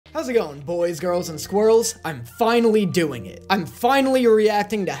How's it going, boys, girls, and squirrels? I'm finally doing it. I'm finally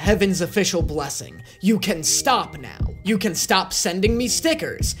reacting to Heaven's official blessing. You can stop now. You can stop sending me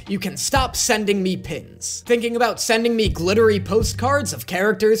stickers. You can stop sending me pins. Thinking about sending me glittery postcards of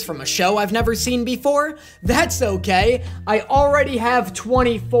characters from a show I've never seen before? That's okay. I already have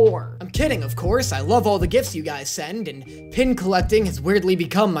 24. I'm kidding, of course. I love all the gifts you guys send, and pin collecting has weirdly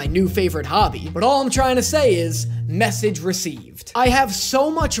become my new favorite hobby. But all I'm trying to say is, message received. I have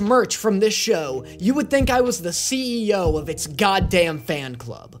so much merch from this show, you would think I was the CEO of its goddamn fan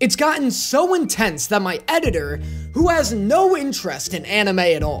club. It's gotten so intense that my editor, who has no interest in anime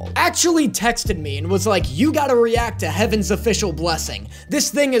at all, actually texted me and was like, you gotta react to Heaven's official blessing.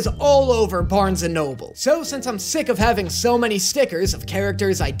 This thing is all over Barnes & Noble. So since I'm sick of having so many stickers of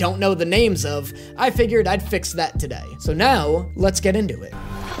characters I don't know the names of, I figured I'd fix that today. So now, let's get into it.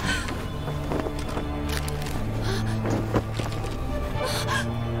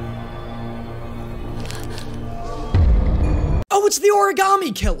 Oh, it's the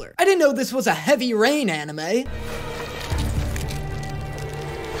Origami Killer! I didn't know this was a Heavy Rain anime.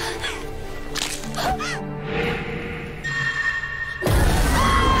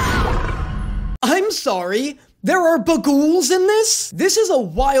 I'm sorry, there are bagools in this? This is a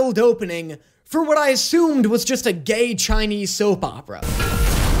wild opening for what I assumed was just a gay Chinese soap opera.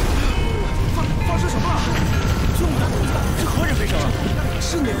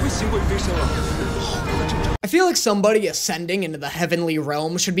 I feel like somebody ascending into the heavenly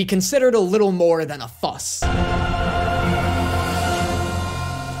realm should be considered a little more than a fuss.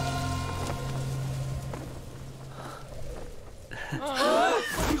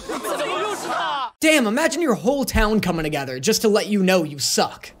 Damn, imagine your whole town coming together just to let you know you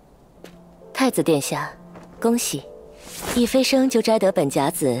suck. 太子殿下，恭喜！一飞升就摘得本甲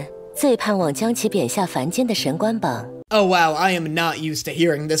子最盼望将其贬下凡间的神官榜。 Oh wow, I am not used to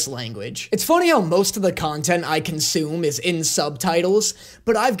hearing this language. It's funny how most of the content I consume is in subtitles,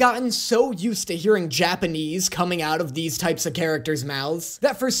 but I've gotten so used to hearing Japanese coming out of these types of characters' mouths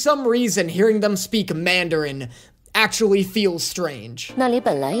that for some reason hearing them speak Mandarin actually feels strange. 那里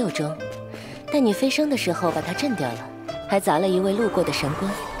本来有钟，但你飞升的时候把它震掉了，还砸了一位路过的神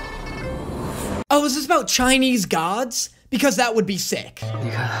官。 Oh, is this about Chinese gods? Because that would be sick. 你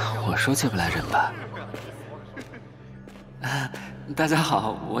看，我说借不来人吧。大家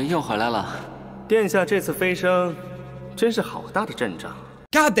好，我又回来了。殿下这次飞升，真是好大的阵仗。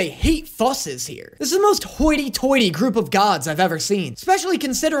 God, they hate fusses here. This is the most hoity-toity group of gods I've ever seen, especially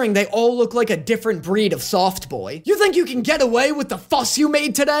considering they all look like a different breed of soft boy. You think you can get away with the fuss you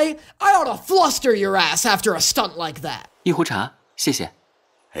made today? I ought to fluster your ass after a stunt like that. 一壶茶，谢谢。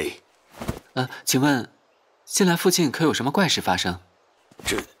哎，请问，近来附近可有什么怪事发生？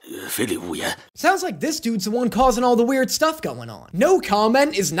这非礼勿言。 Sounds like this dude's the one causing all the weird stuff going on. No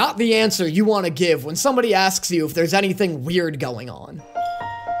comment is not the answer you want to give when somebody asks you if there's anything weird going on.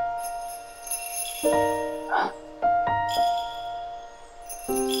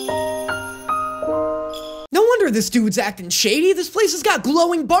 No wonder this dude's acting shady. This place has got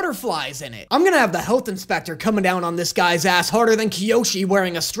glowing butterflies in it. I'm gonna have the health inspector coming down on this guy's ass harder than Kiyoshi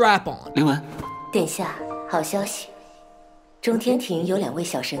wearing a strap-on. 灵文，殿下，好消息，中天庭有2位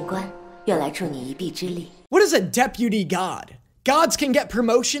小神官，愿来助你一臂之力。 What is a deputy god? Gods can get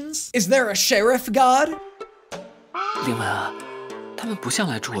promotions? Is there a sheriff god? 灵文啊，他们不像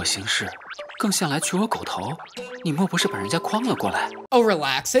来助我行事，更像来取我狗头。你莫不是把人家诓了过来？ Oh,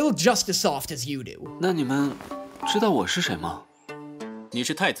 relax. They look just as soft as you do. 那你们知道我是谁吗？你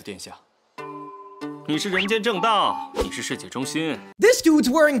是太子殿下，你是人间正道，你是世界中心。 This dude's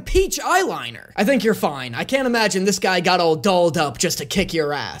wearing peach eyeliner. I think you're fine. I can't imagine this guy got all dolled up just to kick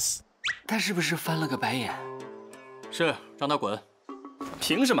your ass. 他是不是翻了个白眼？是，让他滚。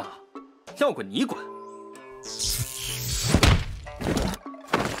凭什么？要滚你滚。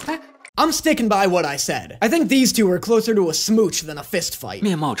 I'm sticking by what I said. I think these two are closer to a smooch than a fist fight.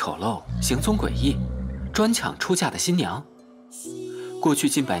 面貌丑陋，行踪诡异，专抢出嫁的新娘。过去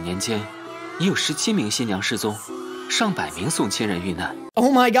近100年间，已有17名新娘失踪，上百名送亲人遇难。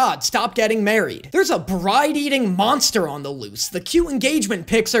 Oh my god, stop getting married. There's a bride-eating monster on the loose. The cute engagement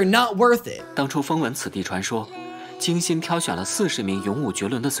pics are not worth it. 当初风闻此地传说，精心挑选了40名勇武绝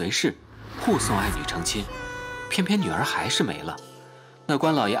伦的随侍，护送爱女成亲，偏偏女儿还是没了。 那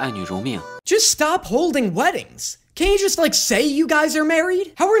官老爷爱女如命。 Just stop holding weddings. Can't you just, like, say you guys are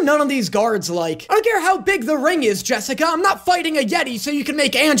married? How are none of these guards like, I don't care how big the ring is, Jessica, I'm not fighting a Yeti so you can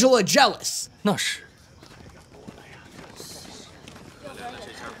make Angela jealous. 那是。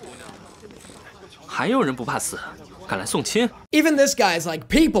还有人不怕死，敢来送亲？ Even this guy's like,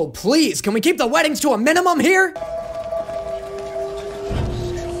 people, please, can we keep the weddings to a minimum here?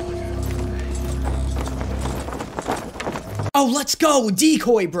 Oh, let's go,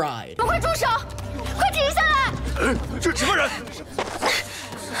 decoy bride. 快住手！快停下来！这什么人？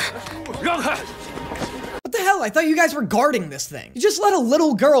让开！ What the hell? I thought you guys were guarding this thing. You just let a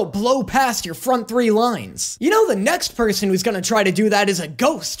little girl blow past your front 3 lines. You know the next person who's gonna try to do that is a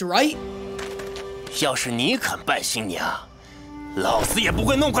ghost, right? 要是你肯拜新娘，老子也不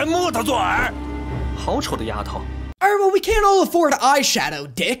会弄块木头做饵。好丑的丫头。 Alright, well, we can't all afford eyeshadow,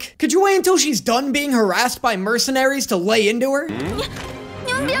 Dick. Could you wait until she's done being harassed by mercenaries to lay into her?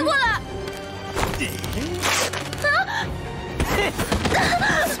 你们别过来！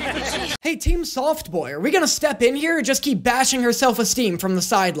 Hey, Team Softboy, are we gonna step in here or just keep bashing her self-esteem from the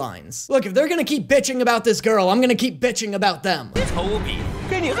sidelines? Look, if they're gonna keep bitching about this girl, I'm gonna keep bitching about them. 臭逼，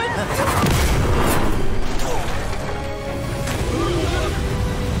给你个！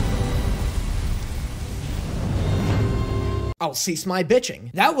 I'll cease my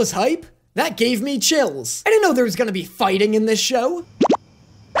bitching. That was hype. That gave me chills. I didn't know there was gonna be fighting in this show.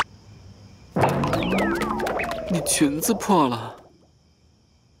 你裙子破了。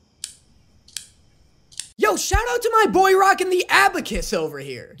 Yo, shout out to my boy rocking the abacus over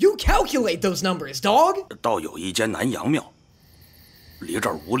here. You calculate those numbers, dog. 道有一间南阳庙，离这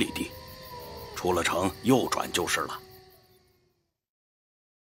儿5里地，出了城右转就是了。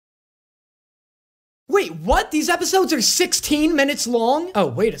 Wait, what? These episodes are 16 minutes long? Oh,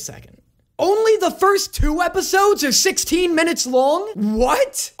 wait a second. Only the first 2 episodes are 16 minutes long?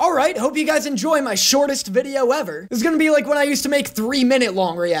 What? Alright, hope you guys enjoy my shortest video ever. This is gonna be like when I used to make 3-minute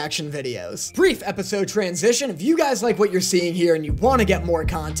long reaction videos. Brief episode transition. If you guys like what you're seeing here and you want to get more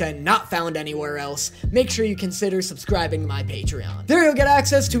content not found anywhere else, make sure you consider subscribing to my Patreon. There you'll get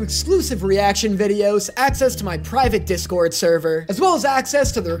access to exclusive reaction videos, access to my private Discord server, as well as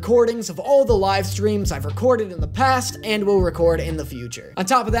access to the recordings of all the live streams I've recorded in the past and will record in the future. On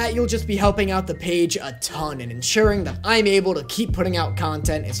top of that, you'll just be helping out the page a ton and ensuring that I'm able to keep putting out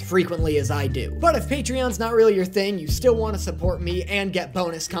content as frequently as I do. But if Patreon's not really your thing, you still want to support me and get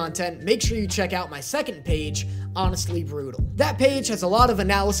bonus content, make sure you check out my second page, Honestly Brutal. That page has a lot of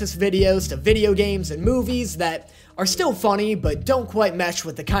analysis videos to video games and movies that are still funny, but don't quite mesh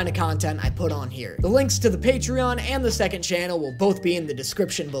with the kind of content I put on here. The links to the Patreon and the second channel will both be in the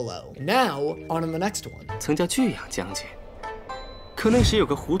description below. Now, on to the next one. 曾叫巨阳将军，可那时有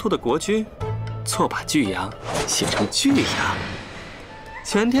个糊涂的国君，错把巨阳写成巨阳，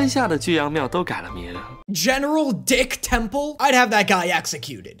全天下的巨阳庙都改了名。 General Dick Temple? I'd have that guy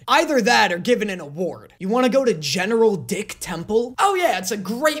executed. Either that or given an award. You want to go to General Dick Temple? Oh yeah, it's a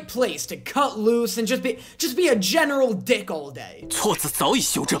great place to cut loose and just be a General Dick all day. 错字早已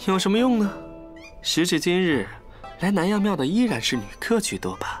修正，有什么用呢？时至今日，来南阳庙的依然是女客居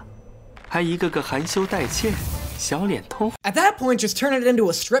多吧，还一个个含羞带怯，小脸通。 At that point, just turn it into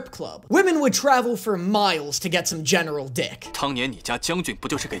a strip club. Women would travel for miles to get some General Dick. 当年你家将军不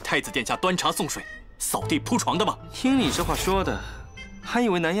就是给太子殿下端茶送水、扫地铺床的吗？听你这话说的，还以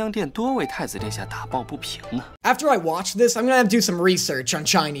为南阳殿多为太子殿下打抱不平呢。 After I watch this, I'm gonna have to do some research on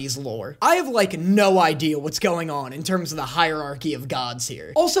Chinese lore. I have like no idea what's going on in terms of the hierarchy of gods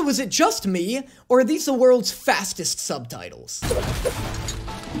here. Also, is it just me, or are these the world's fastest subtitles?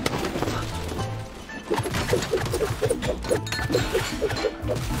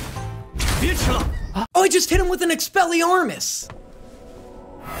 Oh, I just hit him with an Expelliarmus!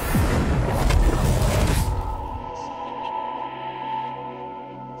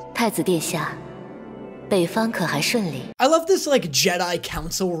 太子殿下，北方可还顺利？ I love this like Jedi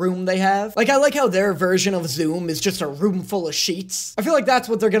council room they have. Like I like how their version of Zoom is just a room full of sheets. I feel like that's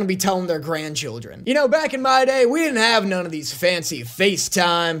what they're gonna be telling their grandchildren. You know, back in my day, we didn't have none of these fancy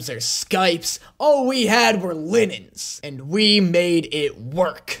FaceTimes or Skypes. All we had were linens, and we made it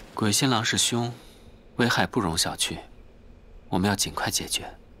work. 鬼新郎是凶，危害不容小觑，我们要尽快解决。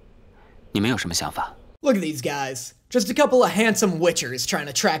你们有什么想法？ Look at these guys. Just a couple of handsome witchers trying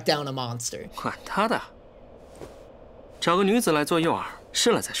to track down a monster. 管他的，找个女子来做诱饵，试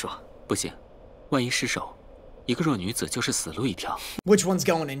了再说。不行，万一失手，一个弱女子就是死路一条。Which one's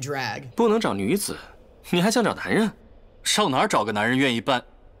going in drag? 不能找女子，你还想找男人？上哪儿找个男人愿意扮？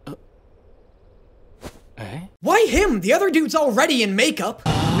哎 Why him? The other dude's already in makeup.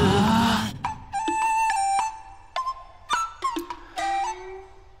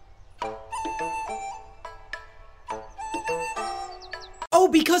 Oh,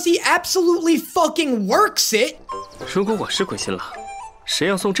 because he absolutely fucking works it. 如果我是鬼新郎，谁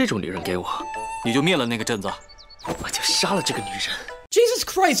要送这种女人给我，你就灭了那个镇子，我就杀了这个女人。 Jesus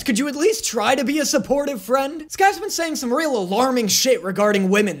Christ, could you at least try to be a supportive friend? This guy's been saying some real alarming shit regarding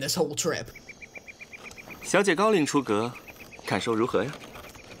women this whole trip. 小姐高龄出阁，感受如何呀？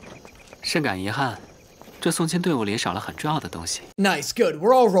甚感遗憾，这送亲队伍里少了很重要的东西。 Nice, good.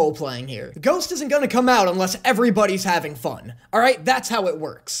 We're all role-playing here. The ghost isn't gonna come out unless everybody's having fun. Alright, that's how it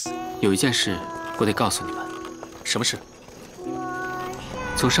works. 有一件事我得告诉你们。什么事？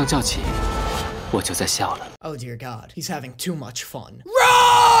从上轿起，我就在笑了。 Oh dear God, he's having too much fun.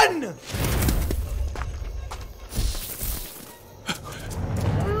 Run!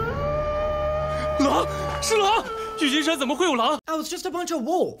 狼，是狼！聚金山怎么会有狼？ Oh, it's just a bunch of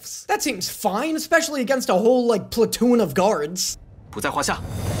wolves. That seems fine, especially against a whole, like, platoon of guards. 不在话下。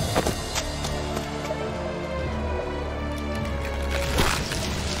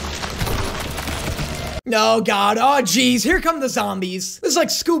 Oh God, oh geez, here come the zombies. This is like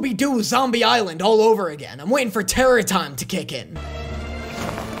Scooby-Doo Zombie Island all over again. I'm waiting for terror time to kick in.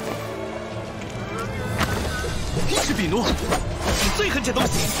 是比奴，你最恨这东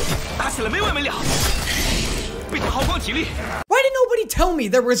西，打起来没完没了，被他耗光体力。 Why did nobody tell me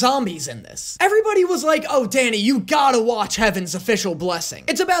there were zombies in this? Everybody was like, oh Danny, you gotta watch Heaven's Official Blessing.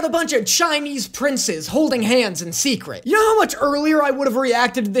 It's about a bunch of Chinese princes holding hands in secret. You know how much earlier I would have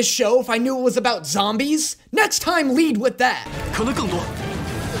reacted to this show if I knew it was about zombies? Next time, lead with that. 可能更多，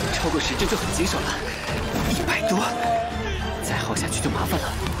超过10帧就很棘手了，100多，再耗下去就麻烦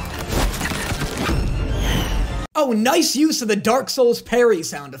了。 Oh, nice use of the Dark Souls parry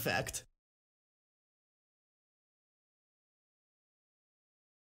sound effect.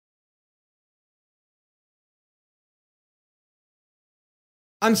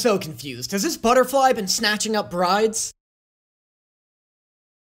 I'm so confused. Has this butterfly been snatching up brides?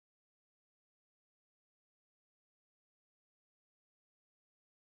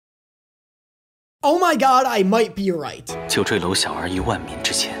 Oh my God, I might be right. 就坠楼小儿于万民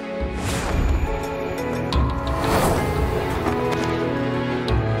之前。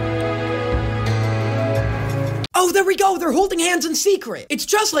 Oh, there we go. They're holding hands in secret. It's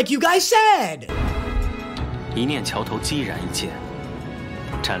just like you guys said. 一念桥头激燃一剑，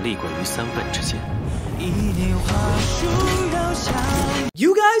斩厉鬼于3分之间。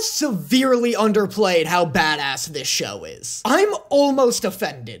 You guys severely underplayed how badass this show is. I'm almost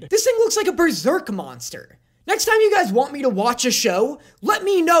offended. This thing looks like a berserk monster. Next time you guys want me to watch a show, let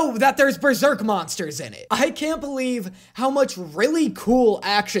me know that there's berserk monsters in it. I can't believe how much really cool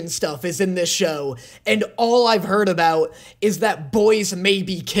action stuff is in this show, and all I've heard about is that boys may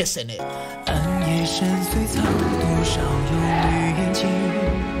be kissing it.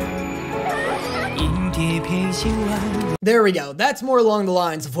 There we go. That's more along the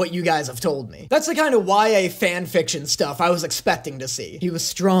lines of what you guys have told me. That's the kind of YA fanfiction stuff I was expecting to see. He was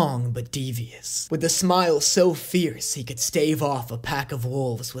strong but devious, with a smile so fierce he could stave off a pack of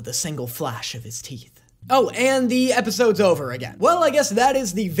wolves with a single flash of his teeth. Oh, and the episode's over again. Well, I guess that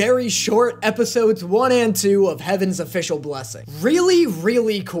is the very short episodes 1 and 2 of Heaven's Official Blessing. Really,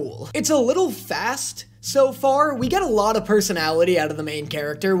 really cool. It's a little fast so far. We get a lot of personality out of the main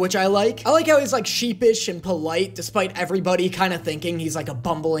character, which I like. I like how he's like sheepish and polite despite everybody kind of thinking he's like a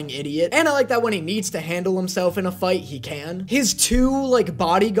bumbling idiot. And I like that when he needs to handle himself in a fight, he can. His 2 like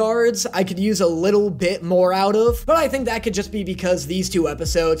bodyguards, I could use a little bit more out of, but I think that could just be because these 2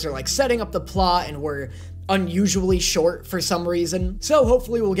 episodes are like setting up the plot and we're unusually short for some reason, so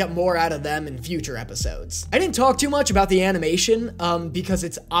hopefully we'll get more out of them in future episodes. I didn't talk too much about the animation, because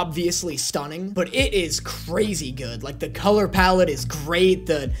it's obviously stunning, but it is crazy good. Like, the color palette is great,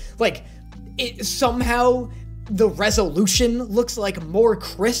 somehow the resolution looks like more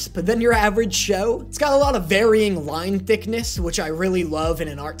crisp than your average show. It's got a lot of varying line thickness, which I really love in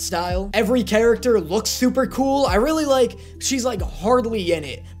an art style. Every character looks super cool. I really like, she's like hardly in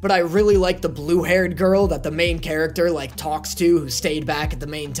it, but I really like the blue-haired girl that the main character like talks to who stayed back at the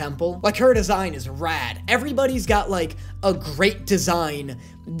main temple. Like, her design is rad. Everybody's got like a great design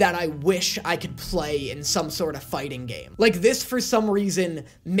that I wish I could play in some sort of fighting game. Like, this for some reason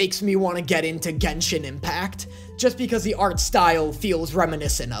makes me want to get into Genshin Impact, just because the art style feels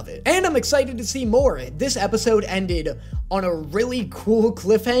reminiscent of it. And I'm excited to see more. This episode ended on a really cool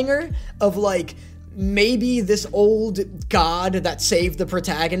cliffhanger of like, maybe this old god that saved the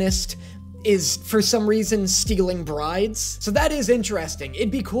protagonist is for some reason stealing brides. So that is interesting. It'd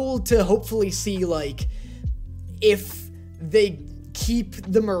be cool to hopefully see like, if they keep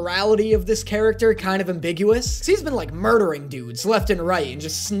the morality of this character kind of ambiguous. 'Cause he's been like murdering dudes left and right and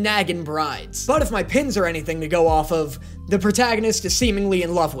just snagging brides. But if my pins are anything to go off of, the protagonist is seemingly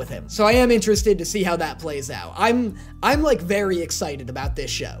in love with him. So I am interested to see how that plays out. I'm like very excited about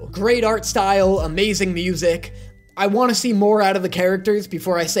this show. Great art style, amazing music. I want to see more out of the characters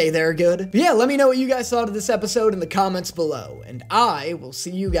before I say they're good. But yeah, let me know what you guys thought of this episode in the comments below, and I will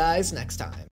see you guys next time.